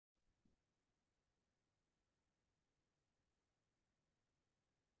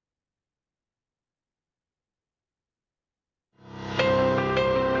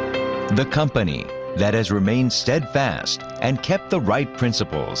The company that has remained steadfast and kept the right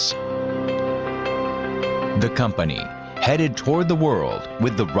principles. The company headed toward the world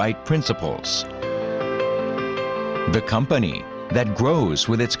with the right principles. The company that grows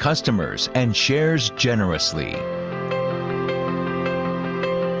with its customers and shares generously.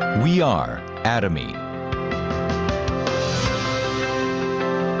 We are Atomy.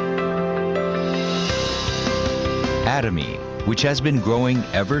 Atomy, which has been growing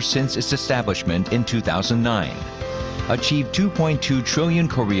ever since its establishment in 2009, achieved 2.2 trillion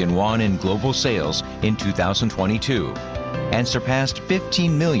Korean won in global sales in 2022 and surpassed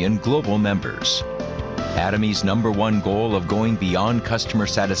 15 million global members. Atomy's #1 goal of going beyond customer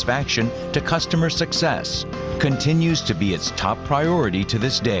satisfaction to customer success continues to be its top priority to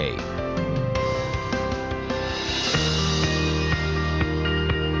this day.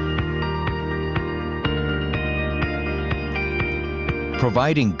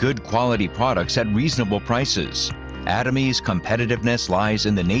 Providing good quality products at reasonable prices. Atomy's competitiveness lies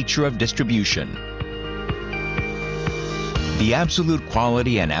in the nature of distribution. The absolute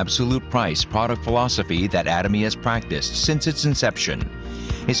quality and absolute price product philosophy that Atomy has practiced since its inception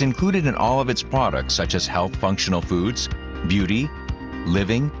is included in all of its products such as health functional foods, beauty,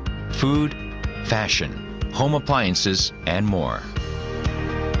 living, food, fashion, home appliances, and more.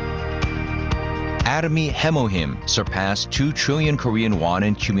 Atomy Hemohim surpassed 2 trillion Korean won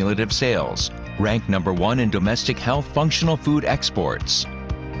in cumulative sales, ranked #1 in domestic health functional food exports.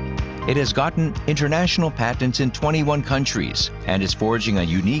 It has gotten international patents in 21 countries and is forging a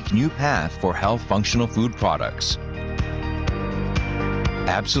unique new path for health functional food products.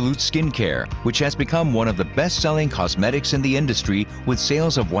 Absolute Skincare, which has become one of the best-selling cosmetics in the industry with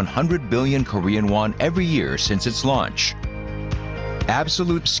sales of 100 billion Korean won every year since its launch.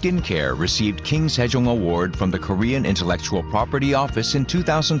 Absolute Skincare received King Sejong Award from the Korean Intellectual Property Office in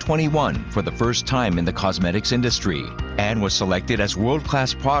 2021 for the first time in the cosmetics industry and was selected as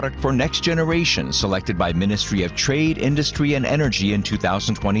world-class product for next generation selected by Ministry of Trade, Industry and Energy in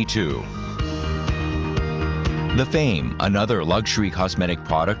 2022. The Fame, another luxury cosmetic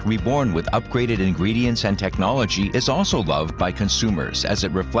product reborn with upgraded ingredients and technology, is also loved by consumers as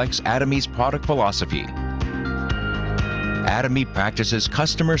it reflects Atomy's product philosophy. Atomy practices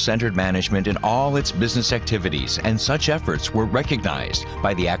customer-centered management in all its business activities, and such efforts were recognized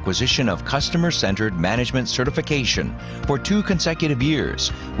by the acquisition of Customer-Centered Management Certification for 2 consecutive years,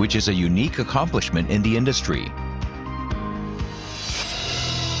 which is a unique accomplishment in the industry.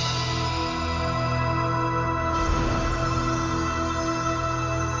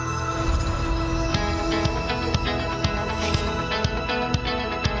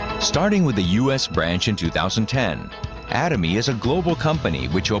 Starting with the U.S. branch in 2010, Atomy is a global company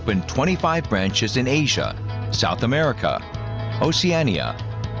which opened 25 branches in Asia, South America, Oceania,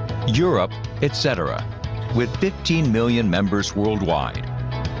 Europe, etc., with 15 million members worldwide.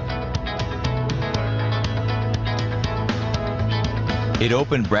 It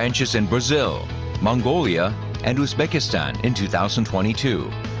opened branches in Brazil, Mongolia, and Uzbekistan in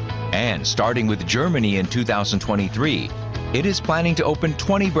 2022. And starting with Germany in 2023, it is planning to open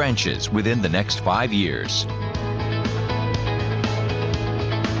 20 branches within the next 5 years.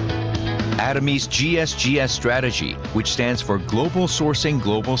 Atomy's GSGS strategy, which stands for Global Sourcing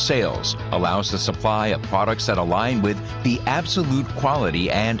Global Sales, allows the supply of products that align with the absolute quality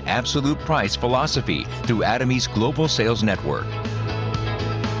and absolute price philosophy through Atomy's global sales network.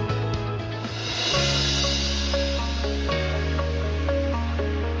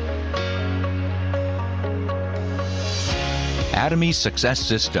 Atomy's Success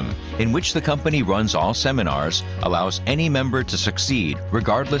System, in which the company runs all seminars, allows any member to succeed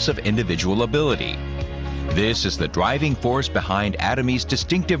regardless of individual ability. This is the driving force behind Atomy's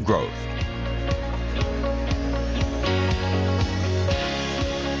distinctive growth.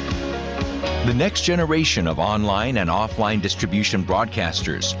 The next generation of online and offline distribution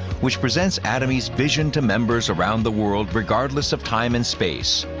broadcasters, which presents Atomy's vision to members around the world regardless of time and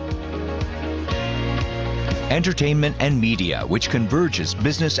space. Entertainment and media, which converges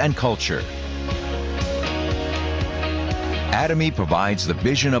business and culture. Atomy provides the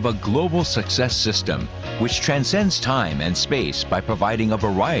vision of a global success system, which transcends time and space by providing a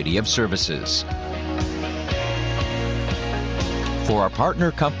variety of services. For our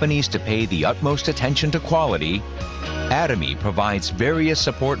partner companies to pay the utmost attention to quality, Atomy provides various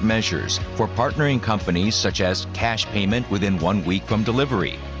support measures for partnering companies such as cash payment within 1 week from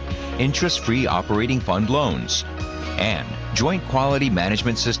delivery, interest-free operating fund loans, and joint quality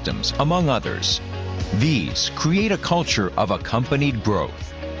management systems, among others. These create a culture of accompanied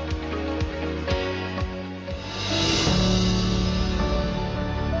growth.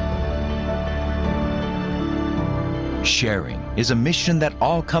 sharing is a mission that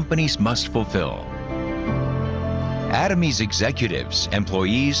all companies must fulfill. Atomy's executives,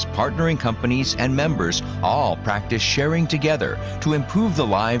 employees, partnering companies, and members all practice sharing together to improve the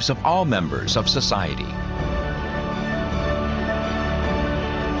lives of all members of society.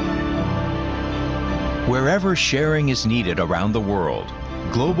 Wherever sharing is needed around the world,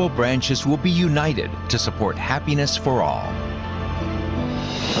 global branches will be united to support happiness for all.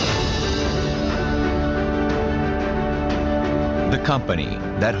 The company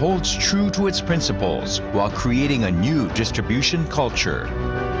that holds true to its principles while creating a new distribution culture.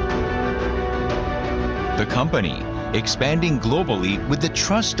 The company expanding globally with the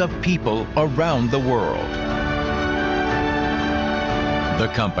trust of people around the world. The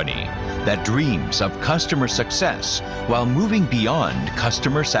company that dreams of customer success while moving beyond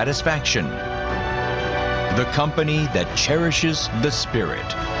customer satisfaction. The company that cherishes the spirit.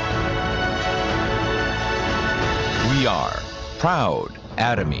 We are proud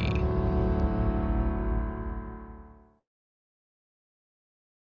Atomy.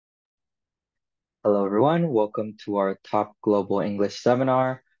 Hello everyone, welcome to our Top Global English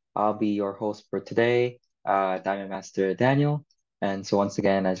Seminar. I'll be your host for today, Diamond Master Daniel. And so once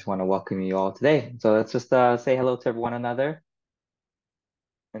again, I just want to welcome you all today. So let's just say hello to one another.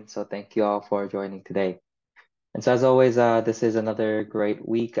 And so thank you all for joining today. And so as always, this is another great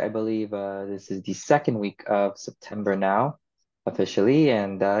week. I believe this is the second week of September now, officially.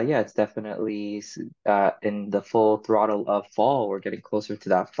 And yeah, it's definitely in the full throttle of fall. We're getting closer to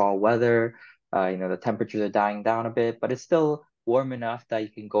that fall weather. The temperatures are dying down a bit, but it's still warm enough that you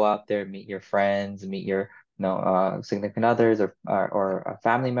can go out there, meet your friends, meet your significant others or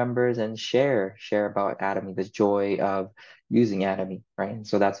family members, and share about Atomy, the joy of using Atomy, right? And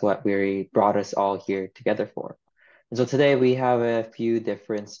so that's what we brought us all here together for. And so today we have a few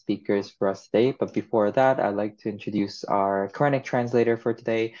different speakers for us today, but before that, I'd like to introduce our Quranic translator for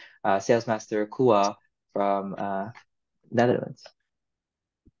today, Sales Master Kua from Netherlands.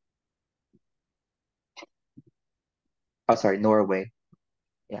 Oh, sorry, Norway.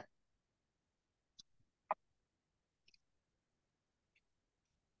 Yeah.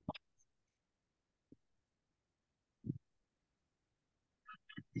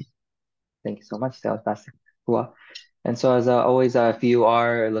 Thank you so much, Sales Master Kua. And so as always, if you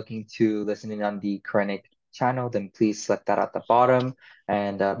are looking to listen in on the Quranic channel, then please select that at the bottom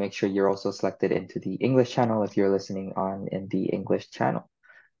and make sure you're also selected into the English channel if you're listening on in the English channel.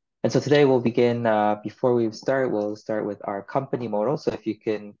 And so today we'll begin, before we start, we'll start with our company motto. So if you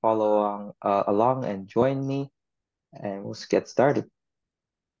can follow along and join me, and we'll get started.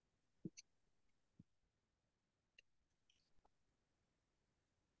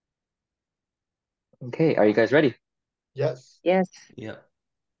 Okay, are you guys ready? Yes. Yes. Yeah.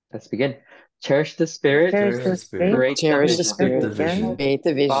 Let's begin. Cherish the spirit, Cherish the spirit, create Cherish the the vision, spirit, vision, create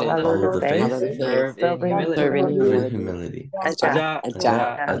the vision, follow the faith, follow the faith, serve in humility. serve in serve in humility. humility. Aja,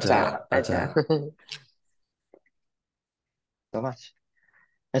 Aja, aja. aja. So much.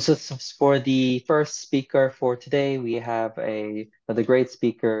 And so for the first speaker for today, we have another great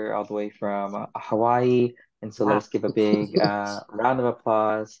speaker all the way from Hawaii. And so let us give a big round of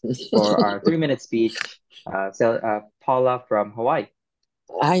applause for our 3-minute speech, Paula from Hawaii.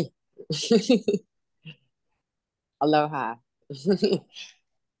 Hi. Aloha.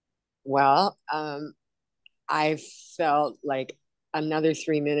 Well, I felt like another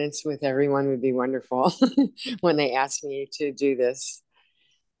 3 minutes with everyone would be wonderful when they asked me to do this.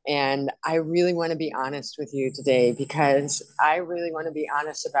 And I really want to be honest with you today because I really want to be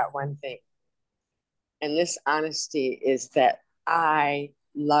honest about one thing. And this honesty is that I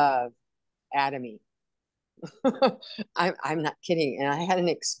love Atomy. I'm not kidding. And I had an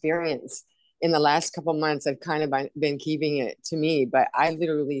experience in the last couple months. I've kind of been keeping it to me, but I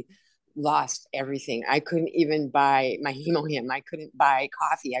literally lost everything. I couldn't even buy my hemohim. I couldn't buy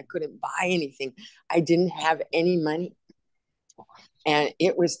coffee. I couldn't buy anything. I didn't have any money. And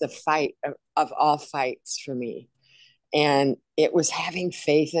it was the fight of all fights for me. And it was having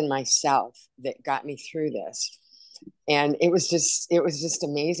faith in myself that got me through this. And it was just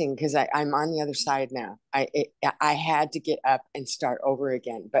amazing because I'm on the other side now. I had to get up and start over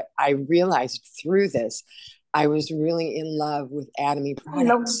again. But I realized through this, I was really in love with Atomy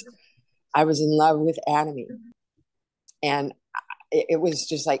products. I was in love with Atomy. And it was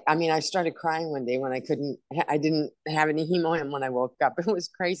just like, I mean, I started crying one day when I didn't have any hemohim when I woke up. It was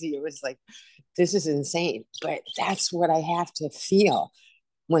crazy. It was like, this is insane. But that's what I have to feel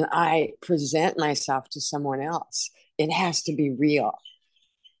when I present myself to someone else. It has to be real,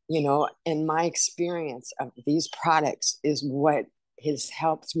 and my experience of these products is what has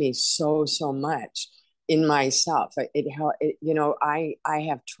helped me so much in myself. I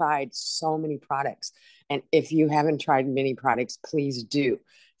have tried so many products, and if you haven't tried many products, please do.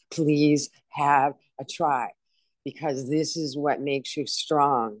 Please have a try, because this is what makes you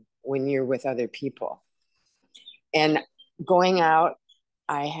strong when you're with other people. And going out,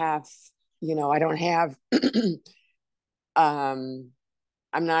 I have, I don't have,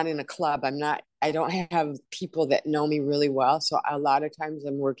 I'm not in a club. I don't have people that know me really well. So a lot of times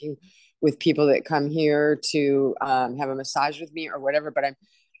I'm working with people that come here to have a massage with me or whatever, but I'm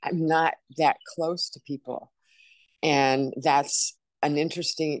not that close to people. And that's an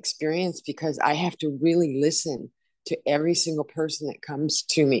interesting experience because I have to really listen to every single person that comes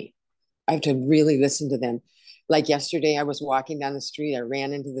to me. I have to really listen to them. Like yesterday, I was walking down the street. I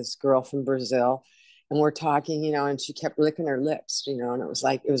ran into this girl from Brazil, and we're talking, and she kept licking her lips, and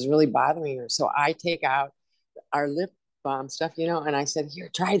it was really bothering her. So I take out our lip balm stuff, and I said, here,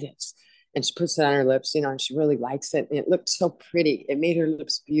 try this. And she puts it on her lips, and she really likes it. And it looked so pretty. It made her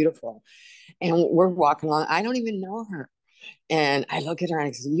lips beautiful. And we're walking along. I don't even know her. And I look at her and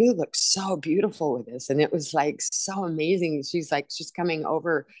I said, you look so beautiful with this. And it was like so amazing. She's coming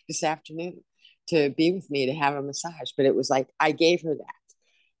over this afternoon to be with me to have a massage. But it was like, I gave her that.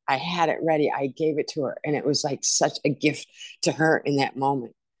 I had it ready. I gave it to her. And it was like such a gift to her in that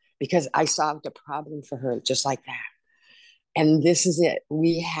moment because I solved a problem for her just like that. And this is it.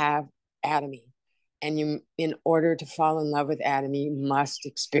 We have Atomy. And in order to fall in love with Atomy, you must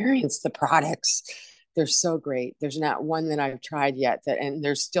experience the products. They're so great. There's not one that I've tried yet, and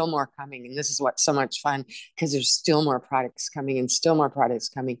there's still more coming. And this is what's so much fun because there's still more products coming and still more products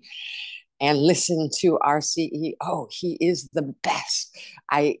coming. And listen to our CEO. He is the best.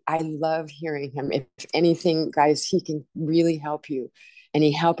 I love hearing him. If anything, guys, he can really help you. And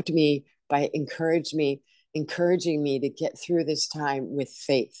he helped me by encouraging me to get through this time with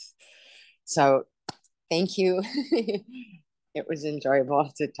faith. So thank you. It was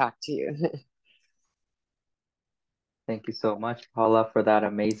enjoyable to talk to you. Thank you so much, Paula, for that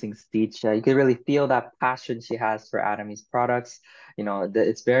amazing speech. You could really feel that passion she has for Atomy's products.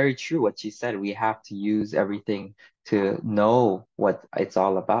 It's very true what she said. We have to use everything to know what it's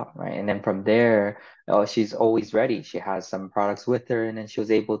all about, right? And then from there, she's always ready. She has some products with her, and then she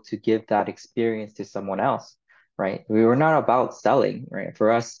was able to give that experience to someone else, right? We were not about selling, right?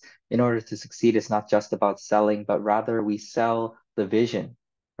 For us, in order to succeed, it's not just about selling, but rather we sell the vision,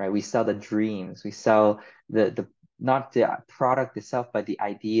 right? We sell the dreams. We sell the not the product itself, but the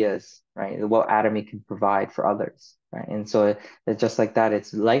ideas, right? What Atomy can provide for others, right? And so it's just like that,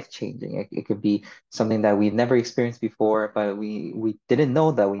 it's life-changing. It could be something that we've never experienced before, but we didn't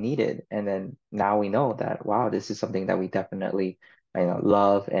know that we needed. And then now we know that, wow, this is something that we definitely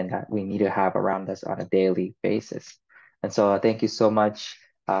love and that we need to have around us on a daily basis. And so thank you so much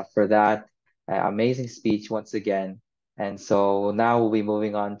for that amazing speech once again. And so now we'll be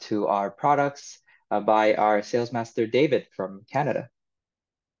moving on to our products by our sales master, David from Canada.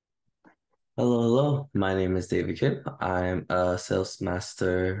 Hello. My name is David Kim. I'm a sales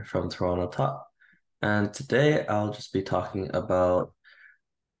master from TorontoTOP. And today I'll just be talking about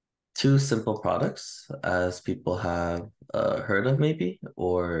two simple products as people have heard of maybe,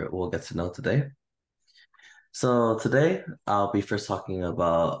 or we'll get to know today. So today I'll be first talking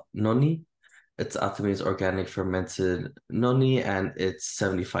about noni. It's Atomy's organic fermented noni, and it's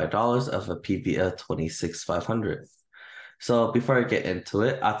 $75 of a PVA 26500. So before I get into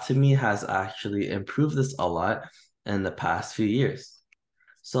it, Atomy has actually improved this a lot in the past few years.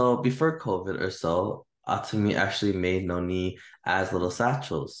 So before COVID or so, Atomy actually made noni as little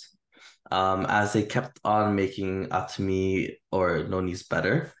satchels. As they kept on making Atomy or nonis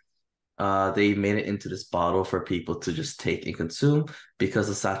better, they made it into this bottle for people to just take and consume because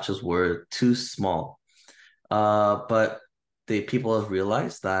the satchels were too small. But people have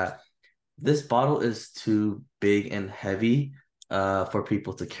realized that this bottle is too big and heavy for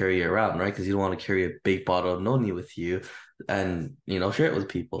people to carry around, right? Because you don't want to carry a big bottle of noni with you and share it with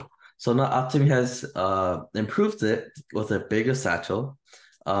people. So now Atomy has improved it with a bigger satchel,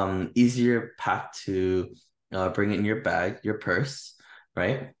 easier pack to bring it in your bag, your purse,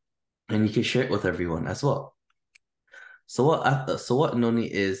 right? And you can share it with everyone as well. So what noni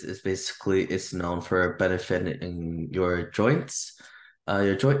is basically it's known for benefiting your joints,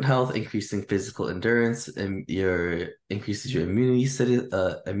 your joint health, increasing physical endurance, and increases your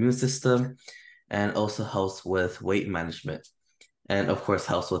immune system, and also helps with weight management, and of course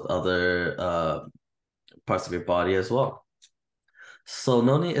helps with other parts of your body as well. So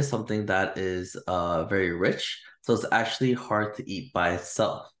noni is something that is very rich, so it's actually hard to eat by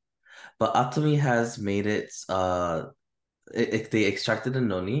itself. But Atomy has made it they extracted the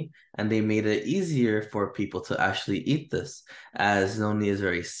noni and they made it easier for people to actually eat this, as noni is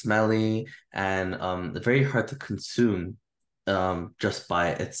very smelly and very hard to consume just by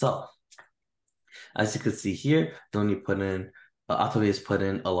itself. As you can see here, noni put in Atomy has put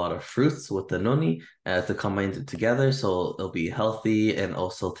in a lot of fruits with the noni to combine it together, so it'll be healthy and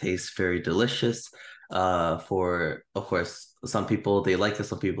also taste very delicious. For of course, some people they like it,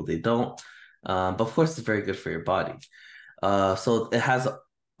 some people they don't. But of course, it's very good for your body. So it has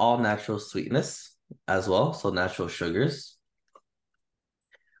all natural sweetness as well, so natural sugars.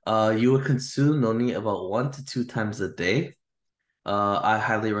 You would consume noni about 1 to 2 times a day. I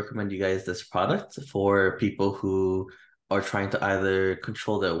highly recommend you guys this product for people who are trying to either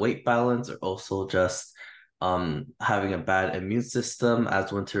control their weight balance or also just having a bad immune system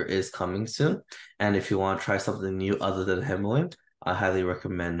as winter is coming soon. And if you want to try something new other than Himalayan, I highly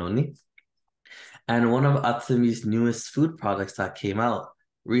recommend noni. And one of Atomy's newest food products that came out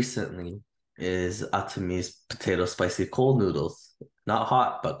recently is Atomy's potato spicy cold noodles. Not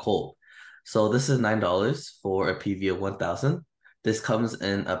hot, but cold. So this is $9 for a PV of 1,000. This comes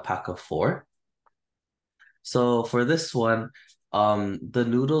in a pack of 4. So for this one, the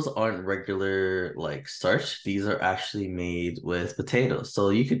noodles aren't regular like starch. These are actually made with potatoes. So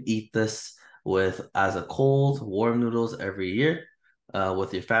you could eat this with as a cold, warm noodles every year,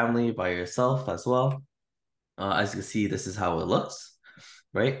 with your family, by yourself as well. As you can see, this is how it looks,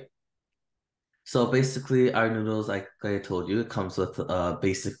 right? So basically, our noodles, like I told you, it comes with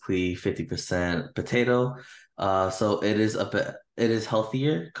basically 50% potato. So it is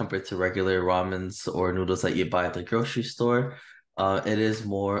healthier compared to regular ramens or noodles that you buy at the grocery store. It is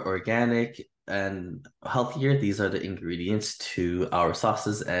more organic and healthier. These are the ingredients to our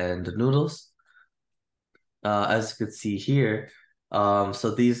sauces and noodles. As you can see here,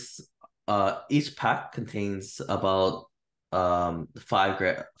 so these each pack contains about 5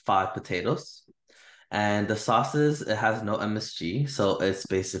 potatoes. And the sauces, it has no MSG, so it's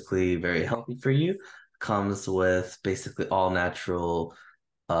basically very healthy for you. Comes with basically all natural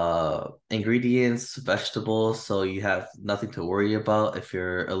ingredients, vegetables, so you have nothing to worry about if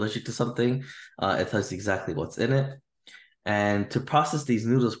you're allergic to something. It tells you exactly what's in it. And to process these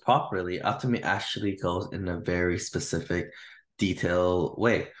noodles properly, Atomy actually goes in a very specific, detailed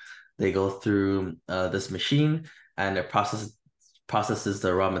way. They go through this machine and it processes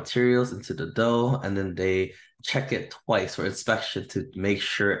the raw materials into the dough, and then they check it twice for inspection to make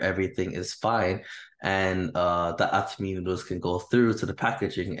sure everything is fine, and the Atomy noodles can go through to the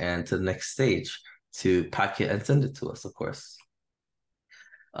packaging and to the next stage to pack it and send it to us, of course.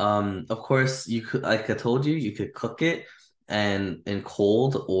 Of course, you could, like I told you, you could cook it and in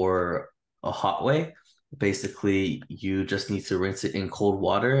cold or a hot way. Basically, you just need to rinse it in cold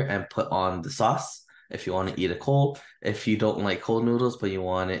water and put on the sauce if you want to eat it cold. If you don't like cold noodles, but you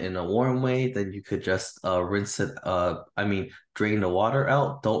want it in a warm way, then you could just rinse it, drain the water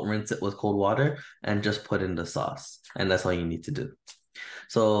out. Don't rinse it with cold water and just put in the sauce. And that's all you need to do.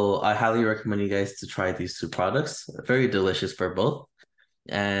 So I highly recommend you guys to try these 2 products. Very delicious for both.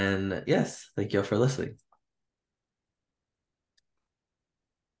 And yes, thank you for listening.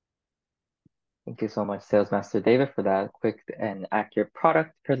 Thank you so much, Sales Master David, for that quick and accurate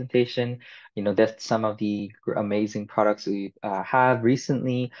product presentation. That's some of the amazing products we have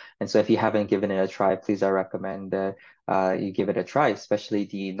recently. And so if you haven't given it a try, please, I recommend that you give it a try, especially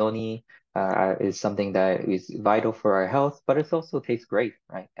the noni is something that is vital for our health, but it also tastes great,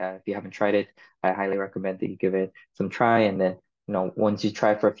 right? If you haven't tried it, I highly recommend that you give it some try. And then, once you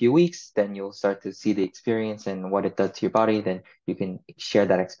try for a few weeks, then you'll start to see the experience and what it does to your body. Then you can share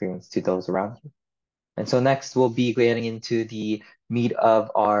that experience to those around you. And so next we'll be getting into the meat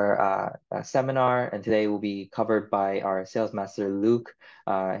of our seminar, and today will be covered by our sales master Luke,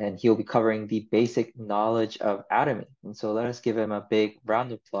 and he'll be covering the basic knowledge of Atomy. And so let us give him a big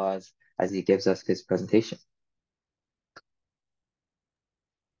round of applause as he gives us his presentation.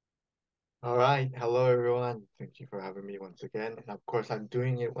 All right. Hello, everyone. Thank you for having me once again. And of course, I'm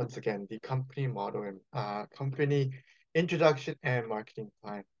doing it once again, the company model and company introduction and marketing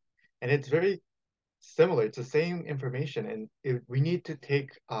plan. And it's very similar. It's the same information. And we need to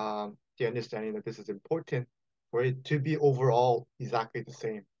take the understanding that this is important for it to be overall exactly the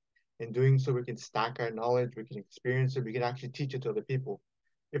same. In doing so, we can stack our knowledge, we can experience it, we can actually teach it to other people.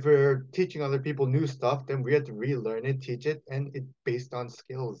 If we're teaching other people new stuff, then we have to relearn it, teach it, and it's based on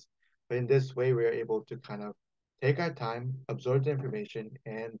skills. But in this way, we're able to kind of take our time, absorb the information,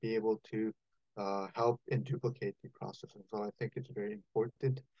 and be able to help and duplicate the process. And so I think it's very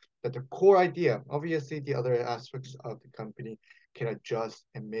important that the core idea, obviously the other aspects of the company can adjust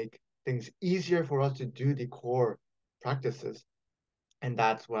and make things easier for us to do the core practices. And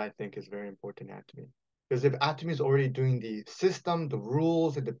that's what I think is very important in Atomy. Because if Atomy is already doing the system, the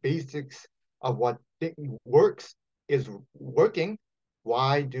rules, and the basics of what works is working,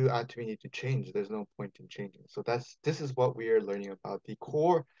 why do Atomy need to change? There's no point in changing. So this is what we are learning about, the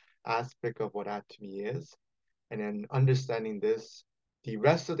core aspect of what Atomy is. And then understanding this, the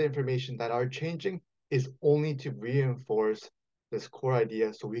rest of the information that are changing is only to reinforce this core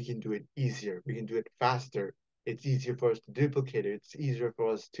idea so we can do it easier, we can do it faster. It's easier for us to duplicate it. It's easier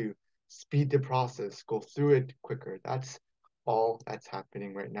for us to speed the process, go through it quicker. That's all that's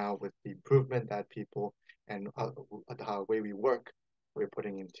happening right now with the improvement that people and the way we work, we're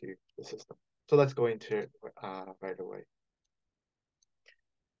putting into the system. So let's go into it right away.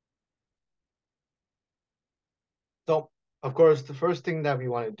 So, of course, the first thing that we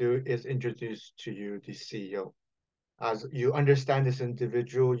want to do is introduce to you the CEO. As you understand this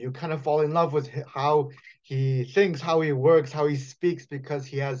individual, you kind of fall in love with how he thinks, how he works, how he speaks, because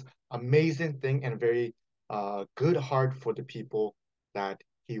he has amazing thing and very good heart for the people that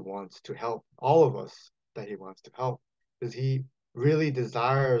he wants to help, all of us that he wants to help, because he really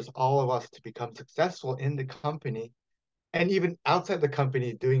desires all of us to become successful in the company and even outside the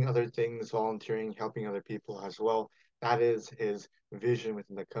company, doing other things, volunteering, helping other people as well. That is his vision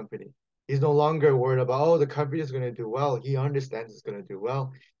within the company. He's no longer worried about, oh, the company is going to do well. He understands it's going to do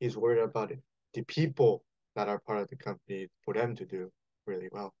well. He's worried about it, the people that are part of the company, for them to do really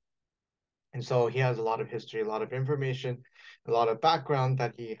well. And so he has a lot of history, a lot of information, a lot of background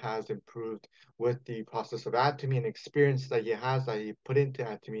that he has improved with the process of Atomy and experience that he has that he put into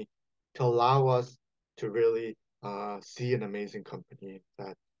Atomy to allow us to really see an amazing company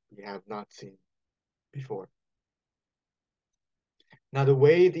that we have not seen before. Now, the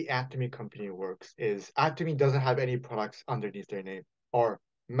way the Atomy company works is Atomy doesn't have any products underneath their name or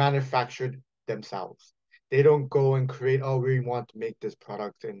manufactured themselves. They don't go and create, oh, we want to make this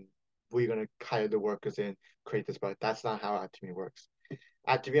product and we're going to hire the workers in, create this product. That's not how Atomy works.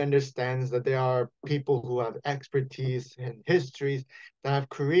 Atomy understands that there are people who have expertise and histories that have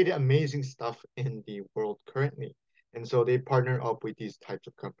created amazing stuff in the world currently. And so they partner up with these types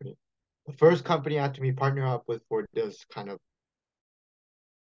of companies. The first company Atomy partner up with for this kind of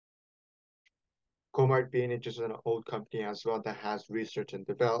Comart being just an old company as well that has research and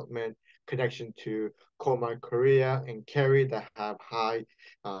development, connection to Comart Korea and Kerry that have high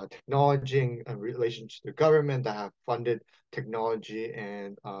technology and relation to the government that have funded technology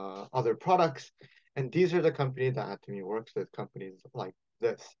and other products. And these are the companies that Atomy works with, companies like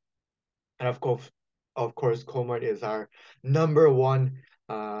this. And of course, Comart is our number one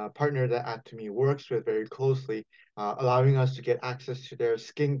partner that Atomy works with very closely, allowing us to get access to their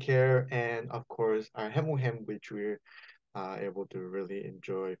skincare and, of course, our hemohem, which we're able to really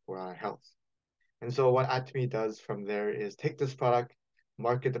enjoy for our health. And so what Atomy does from there is take this product,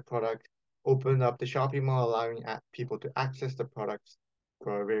 market the product, open up the shopping mall, allowing people to access the products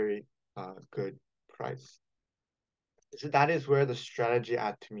for a very good price. So that is where the strategy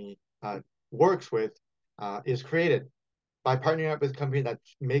Atomy works with is created. By partnering up with a company that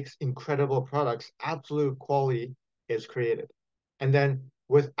makes incredible products, absolute quality is created. And then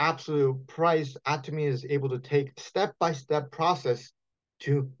with absolute price, Atomy is able to take step-by-step process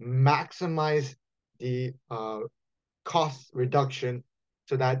to maximize the cost reduction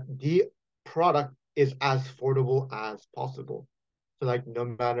so that the product is as affordable as possible. So like no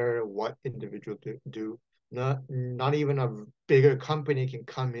matter what individual do, not even a bigger company can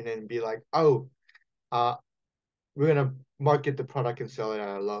come in and be like, oh, we're gonna market the product and sell it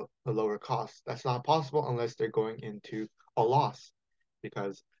at a lower cost. That's not possible unless they're going into a loss,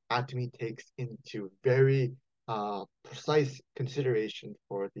 because Atomy takes into very precise consideration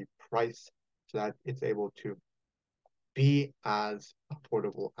for the price so that it's able to be as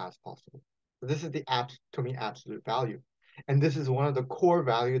affordable as possible. So this is the Atomy absolute value. And this is one of the core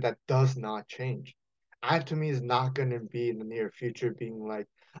value that does not change. Atomy is not going to be in the near future being like,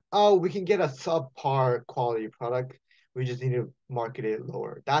 oh, we can get a subpar quality product. We just need to market it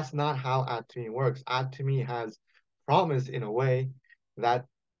lower. That's not how Atomy works. Atomy has promised in a way that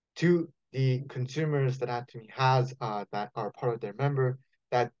to the consumers that Atomy has that are part of their member,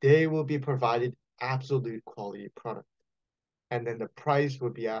 that they will be provided absolute quality product. And then the price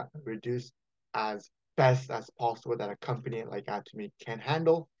would be reduced as best as possible that a company like Atomy can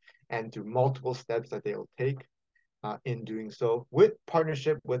handle, and through multiple steps that they will take in doing so with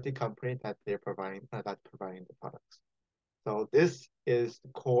partnership with the company that they're providing that's providing the products. So this is the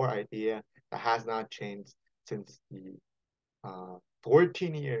core idea that has not changed since the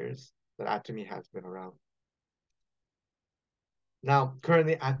 14 years that Atomy has been around. Now,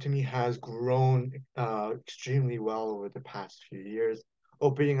 currently, Atomy has grown extremely well over the past few years,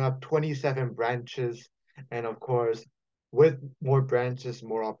 opening up 27 branches, and of course, with more branches,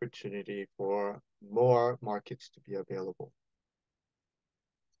 more opportunity for more markets to be available.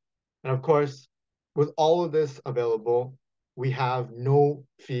 And of course, with all of this available, we have no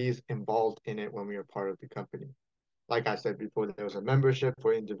fees involved in it when we are part of the company. Like I said before, there was a membership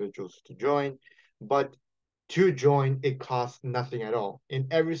for individuals to join, but to join, it costs nothing at all. In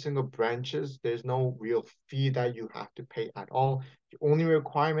every single branches, there's no real fee that you have to pay at all. The only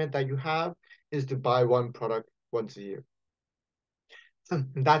requirement that you have is to buy one product once a year.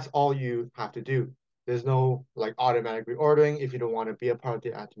 That's all you have to do. There's no like automatic reordering. If you don't want to be a part of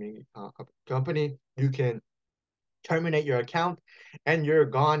the Atomy company, you can terminate your account and you're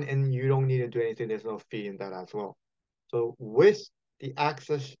gone and you don't need to do anything. There's no fee in that as well. So with the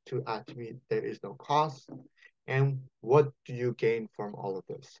access to Atomy, there is no cost. And what do you gain from all of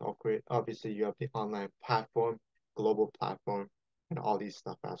this? Obviously, you have the online platform, global platform, and all these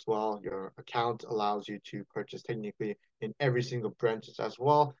stuff as well. Your account allows you to purchase technically in every single branches as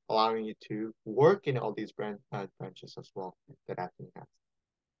well, allowing you to work in all these branches as well that Atomy has.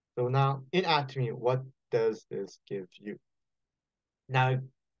 So now in Atomy, what does this give you? Now,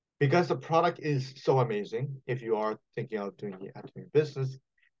 because the product is so amazing, if you are thinking of doing the Atomy business,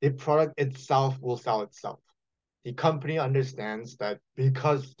 the product itself will sell itself. The company understands that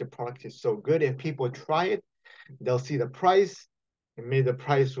because the product is so good, if people try it, they'll see the price, and maybe the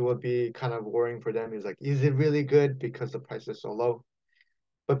price will be kind of worrying for them. Is like, is it really good because the price is so low?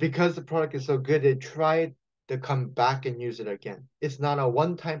 But because the product is so good, they try to come back and use it again. It's not a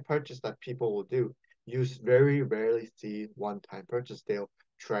one-time purchase that people will do. You very rarely see one-time purchase. They'll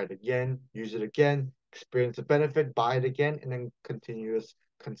try it again, use it again, experience the benefit, buy it again, and then continuous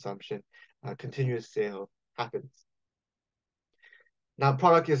consumption, continuous sale happens. Now,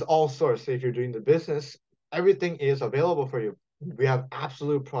 product is all sourced. So if you're doing the business, everything is available for you. We have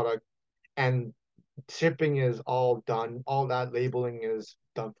absolute product, and shipping is all done. All that labeling is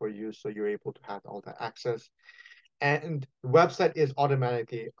done for you, so you're able to have all that access. And the website is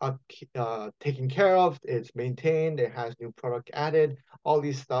automatically taken care of. It's maintained. It has new product added. All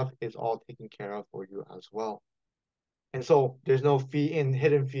these stuff is all taken care of for you as well. And so there's no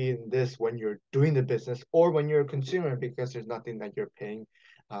hidden fee in this when you're doing the business or when you're a consumer, because there's nothing that you're paying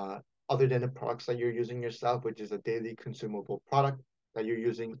other than the products that you're using yourself, which is a daily consumable product that you're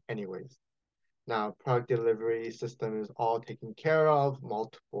using anyways. Now, product delivery system is all taken care of,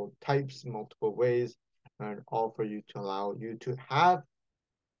 multiple types, multiple ways, and all for you to allow you to have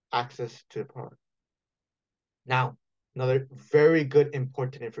access to the product. Now, another very good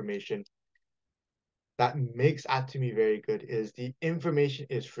important information that makes Atomy very good is the information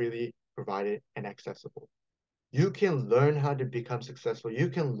is freely provided and accessible. You can learn how to become successful. You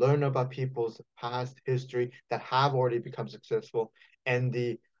can learn about people's past history that have already become successful, and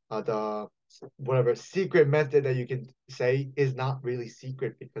the whatever secret method that you can say is not really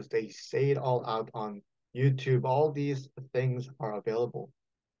secret because they say it all out on YouTube. All these things are available.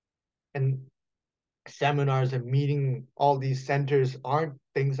 And seminars and meeting, all these centers aren't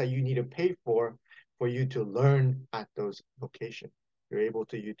things that you need to pay for you to learn at those locations. You're able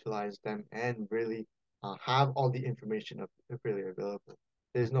to utilize them and really have all the information really available.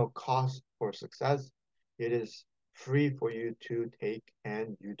 There's no cost for success. It is free for you to take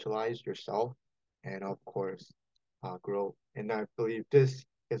and utilize yourself and of course grow. And I believe this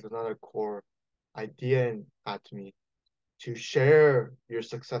is another core idea in Atomy, to share your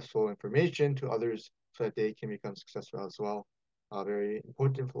successful information to others so that they can become successful as well. A very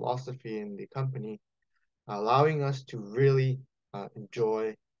important philosophy in the company, allowing us to really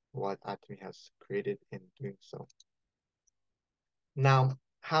enjoy what Atomy has created in doing so. Now,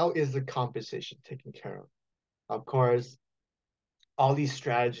 how is the compensation taken care of? Of course, all these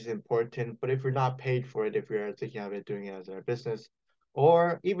strategies are important, but if we're not paid for it, if we're thinking of it, doing it as our business,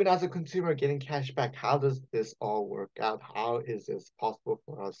 or even as a consumer getting cash back, how does this all work out? How is this possible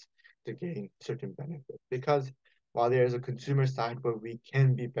for us to gain certain benefits? Because while there's a consumer side where we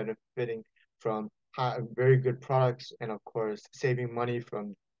can be benefiting from very good products and of course saving money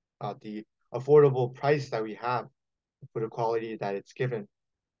from the affordable price that we have for the quality that it's given.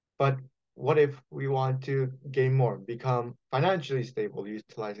 But what if we want to gain more, become financially stable,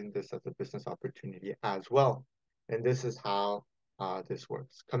 utilizing this as a business opportunity as well? And this is how this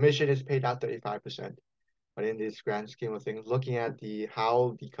works. Commission is paid out 35%, but in this grand scheme of things, looking at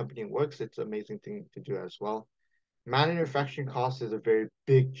how the company works, it's an amazing thing to do as well. Manufacturing cost is a very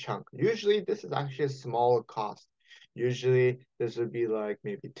big chunk. Usually this is actually a small cost. Usually this would be like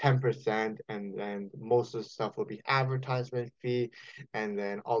maybe 10%, and then most of the stuff will be advertisement fee, and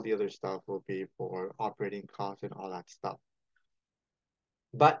then all the other stuff will be for operating costs and all that stuff.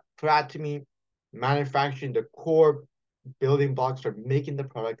 But for Atomy, manufacturing, the core building blocks for making the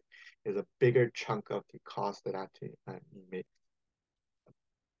product is a bigger chunk of the cost that Atomy makes.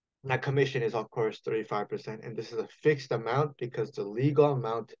 Now, commission is, of course, 35%, and this is a fixed amount because the legal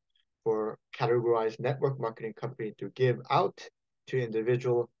amount for categorized network marketing company to give out to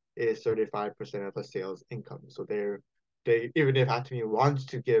individual is 35% of the sales income. So they even if Atomy wants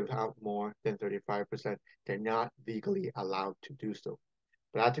to give out more than 35%, they're not legally allowed to do so.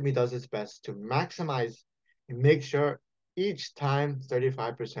 But Atomy does its best to maximize and make sure each time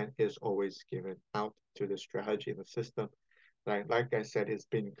 35% is always given out to the strategy and the system. Like I said, it's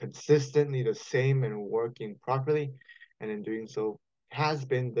been consistently the same and working properly, and in doing so has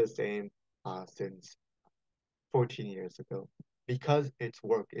been the same since 14 years ago. Because it's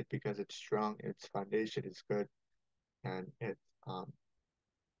work, because it's strong, its foundation is good, and it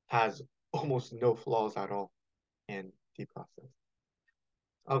has almost no flaws at all in the process.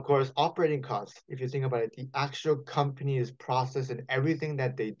 Of course, operating costs, if you think about it, the actual company's process and everything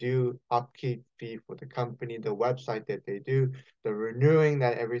that they do, upkeep fee for the company, the website that they do, the renewing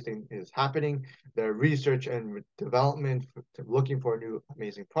that everything is happening, the research and development, looking for new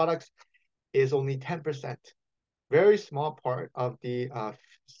amazing products, is only 10%. Very small part of the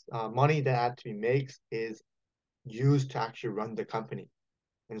money that Atomy makes is used to actually run the company.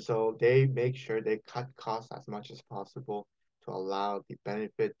 And so they make sure they cut costs as much as possible to allow the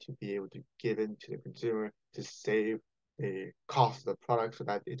benefit to be able to give in to the consumer to save the cost of the product so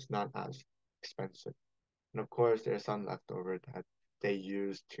that it's not as expensive. And of course, there's some leftover that they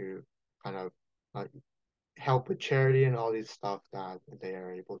use to kind of help with charity and all these stuff that they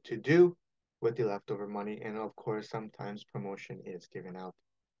are able to do with the leftover money. And of course, sometimes promotion is given out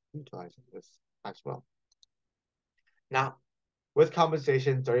utilizing this as well. Now, with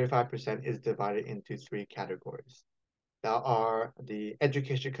compensation, 35% is divided into 3 categories. There are the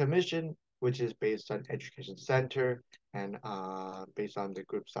education commission, which is based on education center, and based on the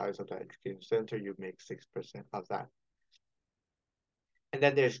group size of the education center, you make 6% of that. And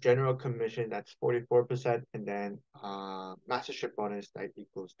then there's general commission, that's 44%, and then mastership bonus that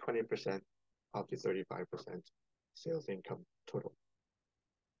equals 20% of the 35% sales income total.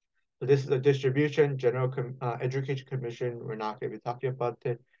 So this is a distribution, general education commission. We're not going to be talking about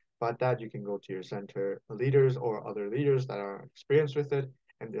it. About that, you can go to your center leaders or other leaders that are experienced with it,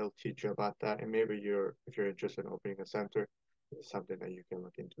 and they'll teach you about that. And maybe if you're interested in opening a center, it's something that you can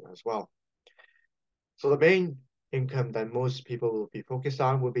look into as well. So the main income that most people will be focused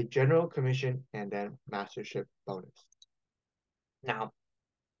on will be general commission and then mastership bonus. Now,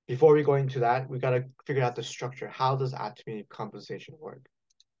 before we go into that, we got to figure out the structure. How does Atomy compensation work?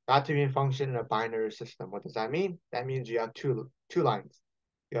 Atomy function in a binary system. What does that mean? That means you have two lines.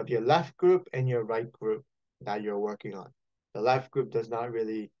 You have your left group and your right group that you're working on. The left group does not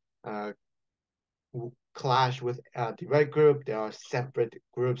really clash with the right group. There are separate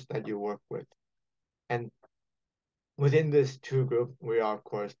groups that you work with. And within this 2 group, we are, of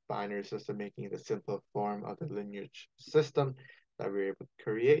course, binary system, making the simple form of the lineage system that we're able to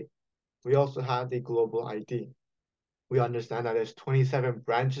create. We also have the global ID. We understand that there's 27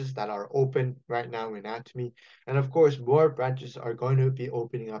 branches that are open right now in Atomy. And of course, more branches are going to be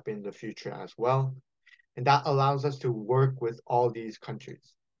opening up in the future as well. And that allows us to work with all these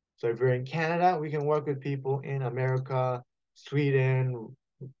countries. So if we're in Canada, we can work with people in America, Sweden,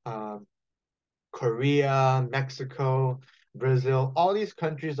 Korea, Mexico, Brazil. All these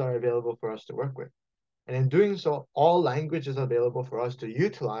countries are available for us to work with. And in doing so, all language is available for us to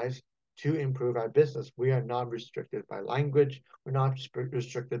utilize to improve our business. We are not restricted by language. We're not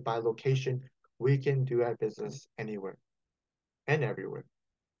restricted by location. We can do our business anywhere and everywhere.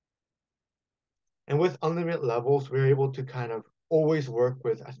 And with unlimited levels, we're able to kind of always work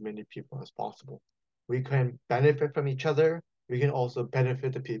with as many people as possible. We can benefit from each other. We can also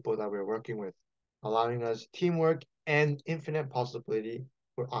benefit the people that we're working with, allowing us teamwork and infinite possibility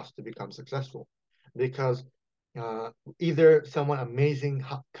for us to become successful. Because either someone amazing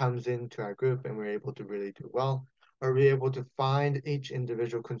comes into our group and we're able to really do well, or we're able to find each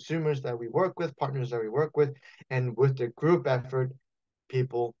individual consumers that we work with, partners that we work with, and with the group effort,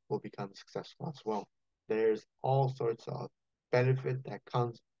 people will become successful as well. There's all sorts of benefit that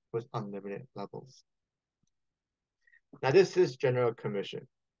comes with unlimited levels. Now, this is general commission.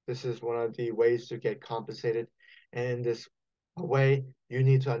 This is one of the ways to get compensated. And in this way, you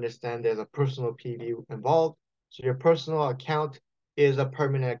need to understand there's a personal PV involved. So your personal account is a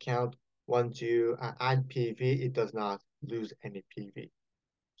permanent account once you add PV, it does not lose any PV.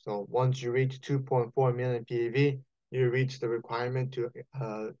 So once you reach 2.4 million PV, you reach the requirement to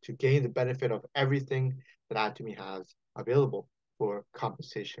gain the benefit of everything that Atomy has available for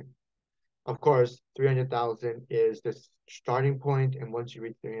compensation. Of course, 300,000 is the starting point, and once you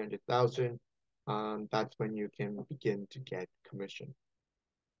reach 300,000, that's when you can begin to get commission.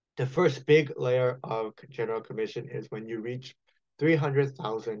 The first big layer of general commission is when you reach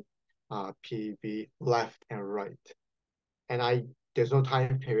 300,000 PV left and right. And there's no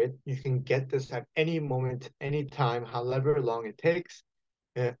time period. You can get this at any moment, any time, however long it takes,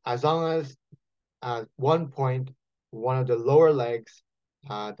 as long as at one point, one of the lower legs,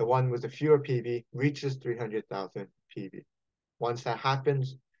 the one with the fewer PV, reaches 300,000 PV. Once that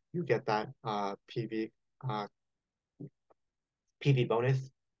happens, you get that PV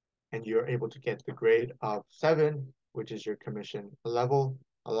bonus, and you're able to get the grade of 7, which is your commission level,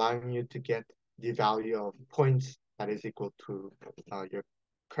 allowing you to get the value of points that is equal to your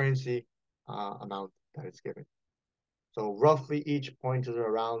currency amount that is given. So roughly each point is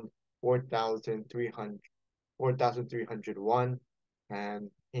around 4,301, and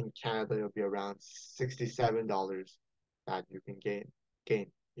in Canada it'll be around $67 that you can gain.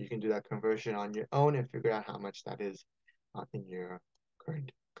 You can do that conversion on your own and figure out how much that is in your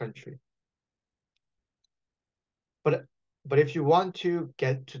current country. But if you want to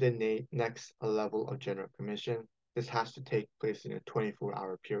get to the next level of general commission, this has to take place in a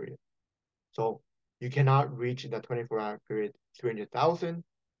 24-hour period. So you cannot reach in that 24-hour period 300,000,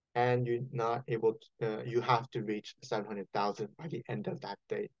 and you're not able to, you have to reach 700,000 by the end of that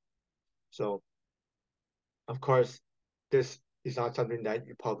day. So, of course, this is not something that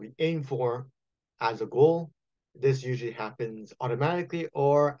you probably aim for as a goal. This usually happens automatically,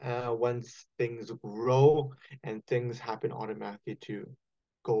 or once things grow and things happen automatically to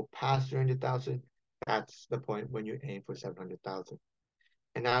go past 300,000, that's the point when you aim for 700,000.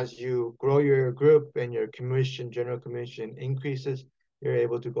 And as you grow your group and your general commission increases, you're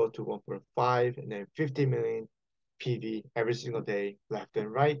able to go to 1.5 and then 50 million PV every single day, left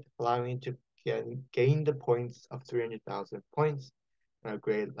and right, allowing you to gain the points of 300,000 points at a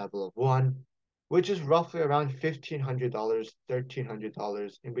grade level of 1, which is roughly around $1,500,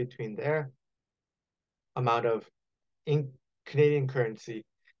 $1,300 in between there, amount of in Canadian currency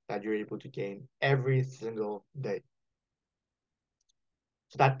that you're able to gain every single day.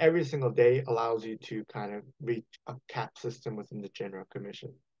 So that every single day allows you to kind of reach a cap system within the general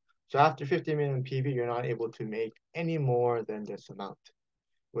commission. So after 50 million PV, you're not able to make any more than this amount,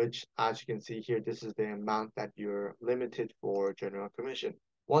 which, as you can see here, this is the amount that you're limited for general commission.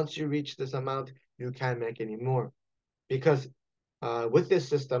 Once you reach this amount, you can't make any more, because with this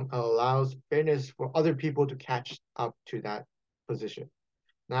system, it allows fairness for other people to catch up to that position.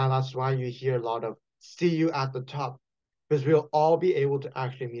 Now, that's why you hear a lot of "see you at the top," because we'll all be able to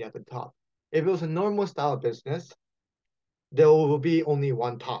actually meet at the top. If it was a normal style business, there will be only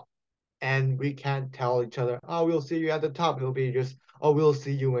one top, and we can't tell each other, "Oh, we'll see you at the top." It'll be just, "Oh, we'll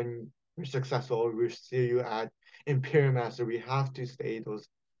see you when we're successful," or "We'll see you at Imperial Master." We have to stay those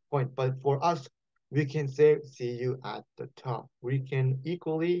points. But for us, we can say, "See you at the top." We can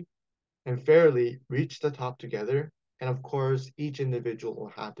equally and fairly reach the top together. And of course, each individual will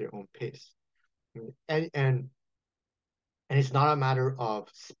have their own pace. And it's not a matter of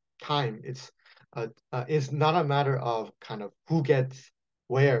time. It's not a matter of kind of who gets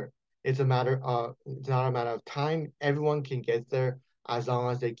where. It's not a matter of time. Everyone can get there as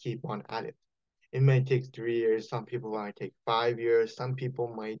long as they keep on at it. It may take 3 years. Some people might take 5 years. Some people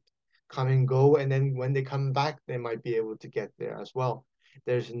might come and go, and then when they come back, they might be able to get there as well.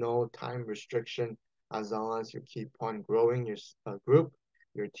 There's no time restriction as long as you keep on growing your group,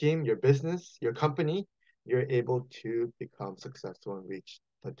 your team, your business, your company. You're able to become successful and reach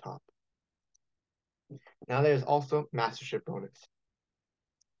the top. Now there's also mastership bonus.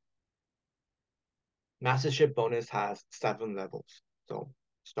 Mastership bonus has 7 levels. So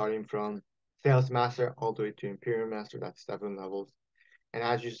starting from sales master all the way to imperial master, that's 7 levels. And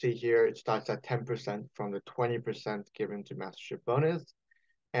as you see here, it starts at 10% from the 20% given to mastership bonus,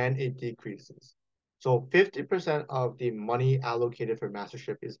 and it decreases. So 50% of the money allocated for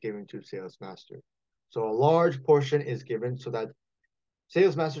mastership is given to sales master. So a large portion is given so that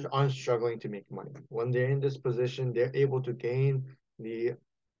sales masters aren't struggling to make money. When they're in this position, they're able to gain the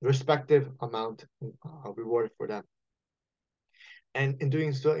respective amount reward for them. And in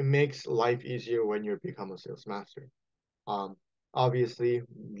doing so, it makes life easier when you become a sales master. Obviously,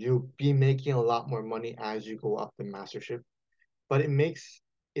 you'll be making a lot more money as you go up the mastership, but it makes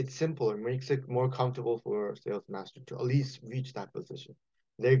it simpler, makes it more comfortable for a sales master to at least reach that position.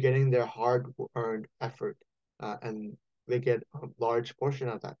 they're getting their hard-earned effort, and they get a large portion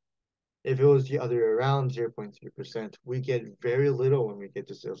of that. If it was the other way around, 0.3%, we get very little when we get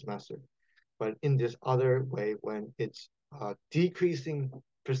to sales master. But in this other way, when it's decreasing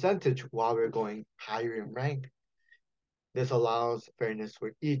percentage while we're going higher in rank, this allows fairness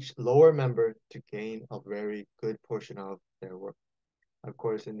for each lower member to gain a very good portion of their work. Of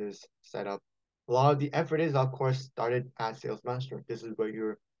course, in this setup, a lot of the effort is, of course, started as sales master. This is where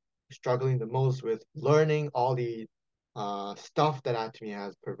you're struggling the most with learning all the stuff that Atomy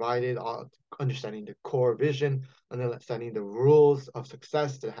has provided, understanding the core vision, understanding the rules of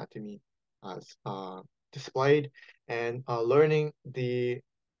success that Atomy has displayed, and learning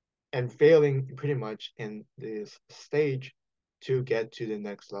and failing pretty much in this stage to get to the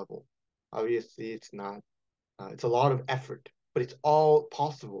next level. Obviously, it's not, it's a lot of effort, but it's all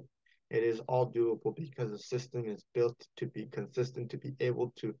possible. It is all doable because the system is built to be consistent, to be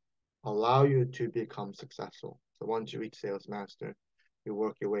able to allow you to become successful. So once you reach sales master, you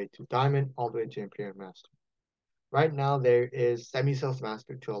work your way to diamond, all the way to imperial master. Right now, there is semi-sales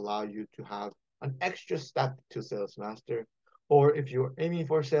master to allow you to have an extra step to sales master. Or if you're aiming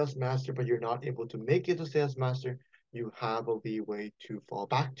for sales master, but you're not able to make it to sales master, you have a leeway to fall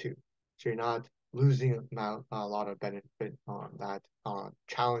back to. So you're not losing a lot of benefit on that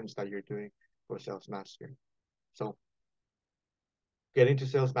challenge that you're doing for sales master. So getting to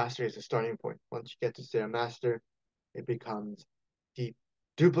sales master is a starting point. Once you get to sales master, it becomes the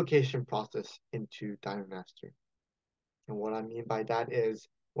duplication process into diamond master. And what I mean by that is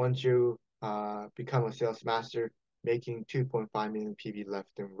once you become a sales master, making 2.5 million PV left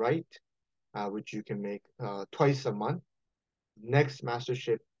and right, which you can make twice a month. Next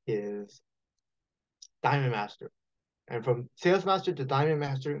mastership is diamond master. And from sales master to diamond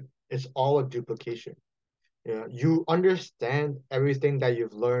master, it's all a duplication. You understand everything that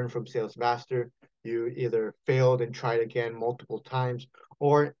you've learned from sales master. You either failed and tried again multiple times,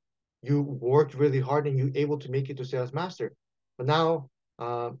 or you worked really hard and you're able to make it to sales master. But now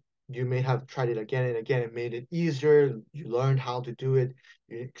you may have tried it again and again and made it easier. You learned how to do it.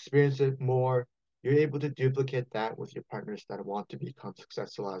 You experience it more. You're able to duplicate that with your partners that want to become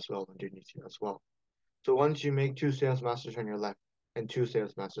successful as well underneath you as well. So once you make 2 sales masters on your left and 2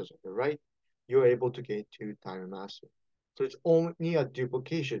 sales masters on your right, you're able to get to diamond master. So it's only a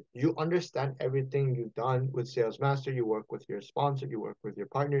duplication. You understand everything you've done with sales master. You work with your sponsor, you work with your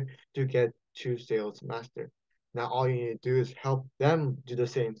partner to get to sales master. Now all you need to do is help them do the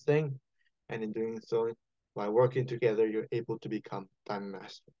same thing. And in doing so, by working together, you're able to become diamond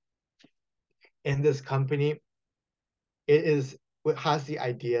master. In this company, it has the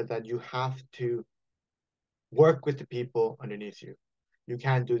idea that you have to work with the people underneath you. You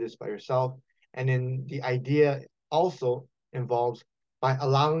can't do this by yourself. And then the idea also involves by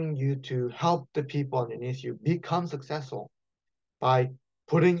allowing you to help the people underneath you become successful by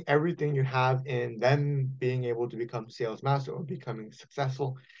putting everything you have in them being able to become sales master or becoming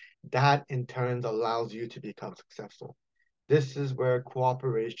successful. That in turn allows you to become successful. This is where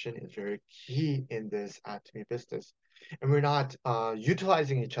cooperation is very key in this Atomy business. And we're not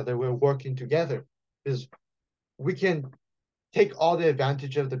utilizing each other, we're working together. Because we can take all the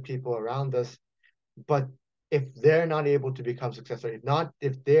advantage of the people around us, but if they're not able to become successful,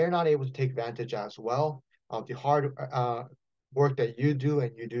 if they're not able to take advantage as well of the hard work that you do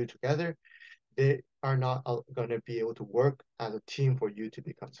and you do together, they are not going to be able to work as a team for you to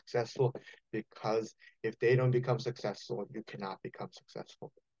become successful, because if they don't become successful, you cannot become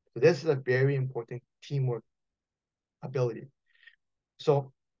successful. So this is a very important teamwork ability.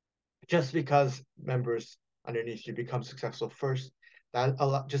 So just because members underneath you become successful first, that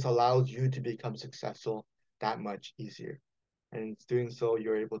just allows you to become successful that much easier. And in doing so,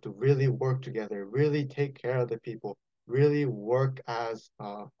 you're able to really work together, really take care of the people, really work as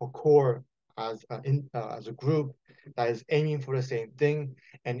a core, as a group that is aiming for the same thing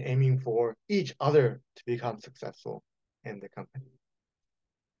and aiming for each other to become successful in the company.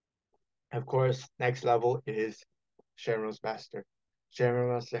 Of course, next level is Shenron's Master.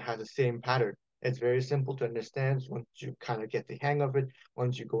 Shenron Master has the same pattern. It's very simple to understand. Once you kind of get the hang of it,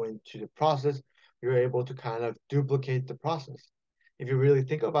 once you go into the process, you're able to kind of duplicate the process. If you really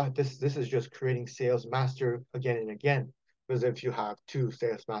think about this, this is just creating sales master again and again. Because if you have 2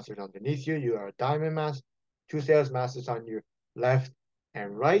 sales masters underneath you, you are a diamond master. 2 sales masters on your left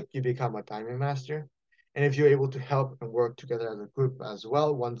and right, you become a diamond master. And if you're able to help and work together as a group as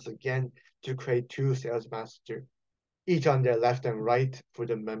well, once again, to create 2 sales masters, each on their left and right for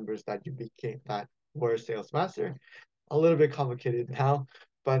the members that you became that were sales master. A little bit complicated now,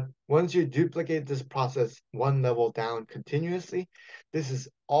 But once you duplicate this process one level down continuously, this is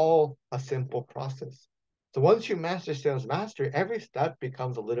all a simple process. So once you master sales mastery, every step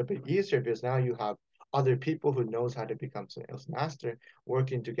becomes a little bit easier because now you have other people who knows how to become sales master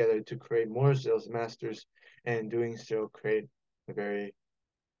working together to create more sales masters, and doing so create a very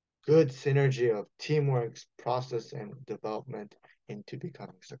good synergy of teamwork, process, and development into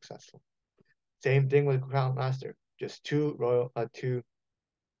becoming successful. Same thing with Crown Master, just two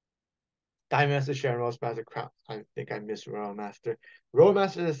Diamond Master, Sharon Rose Master, Crown. I think I missed Royal Master. Royal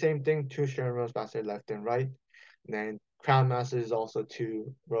Master is the same thing, two Sharon Rose Master left and right. And then Crown Master is also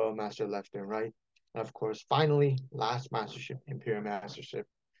two Royal Master left and right. And of course, finally, last Mastership, Imperial Mastership,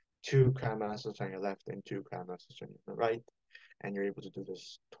 two Crown Masters on your left and two Crown Masters on your right. And you're able to do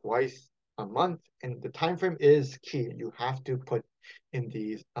this twice a month. And the time frame is key. You have to put in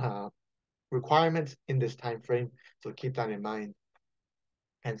these requirements in this time frame. So keep that in mind.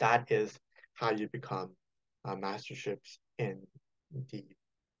 And that is how you become masterships in the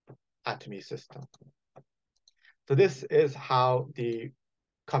Atomy system. So this is how the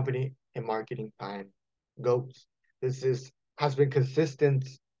company and marketing plan goes. This has been consistent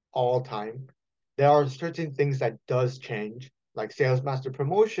all time. There are certain things that does change, like sales master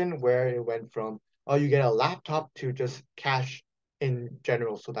promotion, where it went from, oh, you get a laptop to just cash in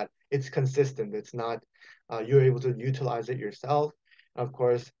general, so that it's consistent. It's not, you're able to utilize it yourself. Of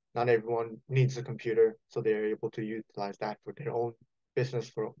course, not everyone needs a computer, so they're able to utilize that for their own business,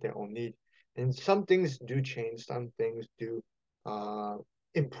 for their own need. And some things do change, some things do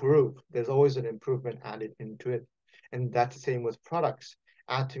improve. There's always an improvement added into it. And that's the same with products.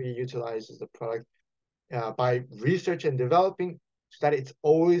 Atomy utilizes the product by research and developing so that it's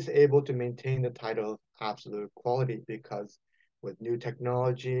always able to maintain the title of absolute quality, because with new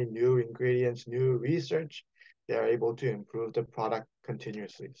technology, new ingredients, new research, they're able to improve the product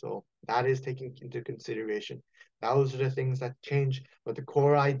continuously. So that is taken into consideration. Those are the things that change, but the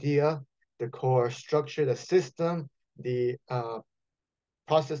core idea, the core structure, the system, the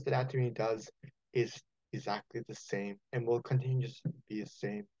process that Atomy does is exactly the same and will continue to be the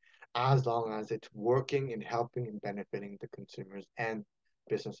same as long as it's working and helping and benefiting the consumers and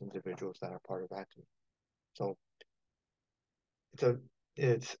business individuals that are part of Atomy. So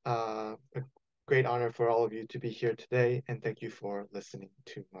it's a great honor for all of you to be here today, and thank you for listening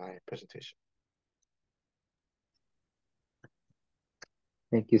to my presentation.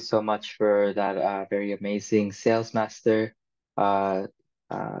 Thank you so much for that very amazing sales master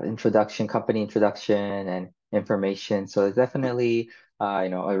introduction, company introduction, and information. So it's definitely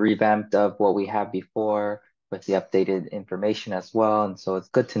a revamped of what we had before with the updated information as well. And so it's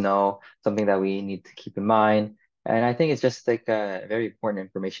good to know, something that we need to keep in mind. And I think it's just like a very important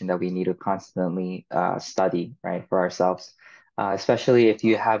information that we need to constantly study, right, for ourselves, especially if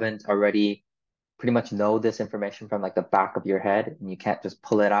you haven't already pretty much know this information from like the back of your head and you can't just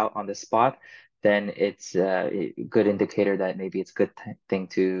pull it out on the spot, then it's a good indicator that maybe it's a good thing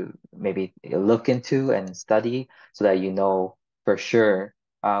to maybe look into and study so that you know for sure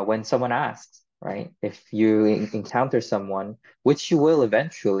when someone asks, right? If you encounter someone, which you will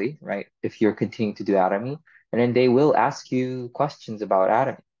eventually, right? If you're continuing to do Atomy, and then they will ask you questions about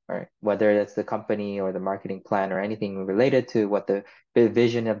Atomy, right? Whether it's the company or the marketing plan or anything related to what the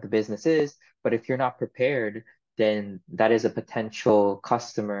vision of the business is. But if you're not prepared, then that is a potential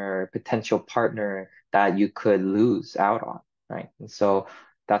customer, potential partner that you could lose out on, right? And so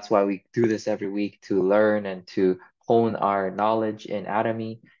that's why we do this every week, to learn and to hone our knowledge in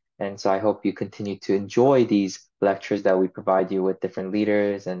Atomy. And so I hope you continue to enjoy these lectures that we provide you with different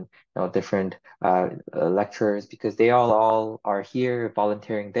leaders and different lecturers, because they all are here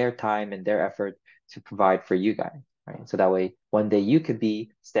volunteering their time and their effort to provide for you guys. Right? So that way, one day you could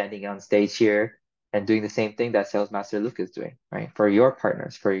be standing on stage here and doing the same thing that Sales Master Luke is doing, right? For your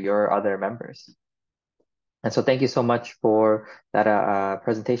partners, for your other members. And so thank you so much for that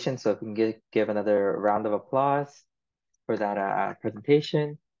presentation. So if we can give another round of applause for that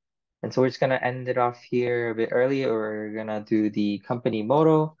presentation. And so we're just gonna end it off here a bit early. We're gonna do the company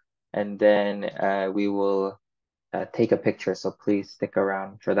motto, and then we will take a picture. So please stick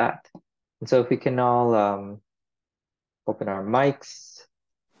around for that. And so if we can all open our mics.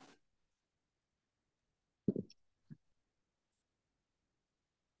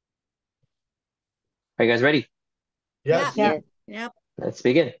 Are you guys ready? Yes. Yeah. Yep. Let's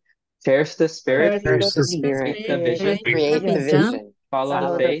begin. Cherish the spirit, Cherish the spirit, create the vision, create the vision,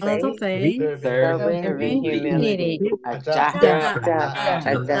 follow the faith, Follow the faith, serve serve in in humility. humility. Ada.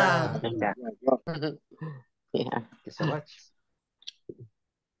 Ada. Yeah. Yeah. Thank you so much.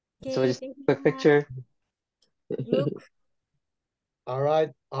 So Okay, just thank you quick so much. picture. Luke. All right,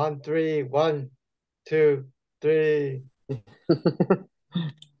 on three. 1, 2, 3.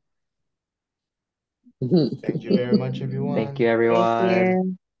 Thank you very much, everyone. Thank you, Thank everyone.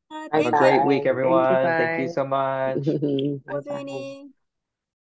 you. Have a Bye-bye. great week, Thank you, everyone. Thank bye. you so much. Bye Good bye. evening.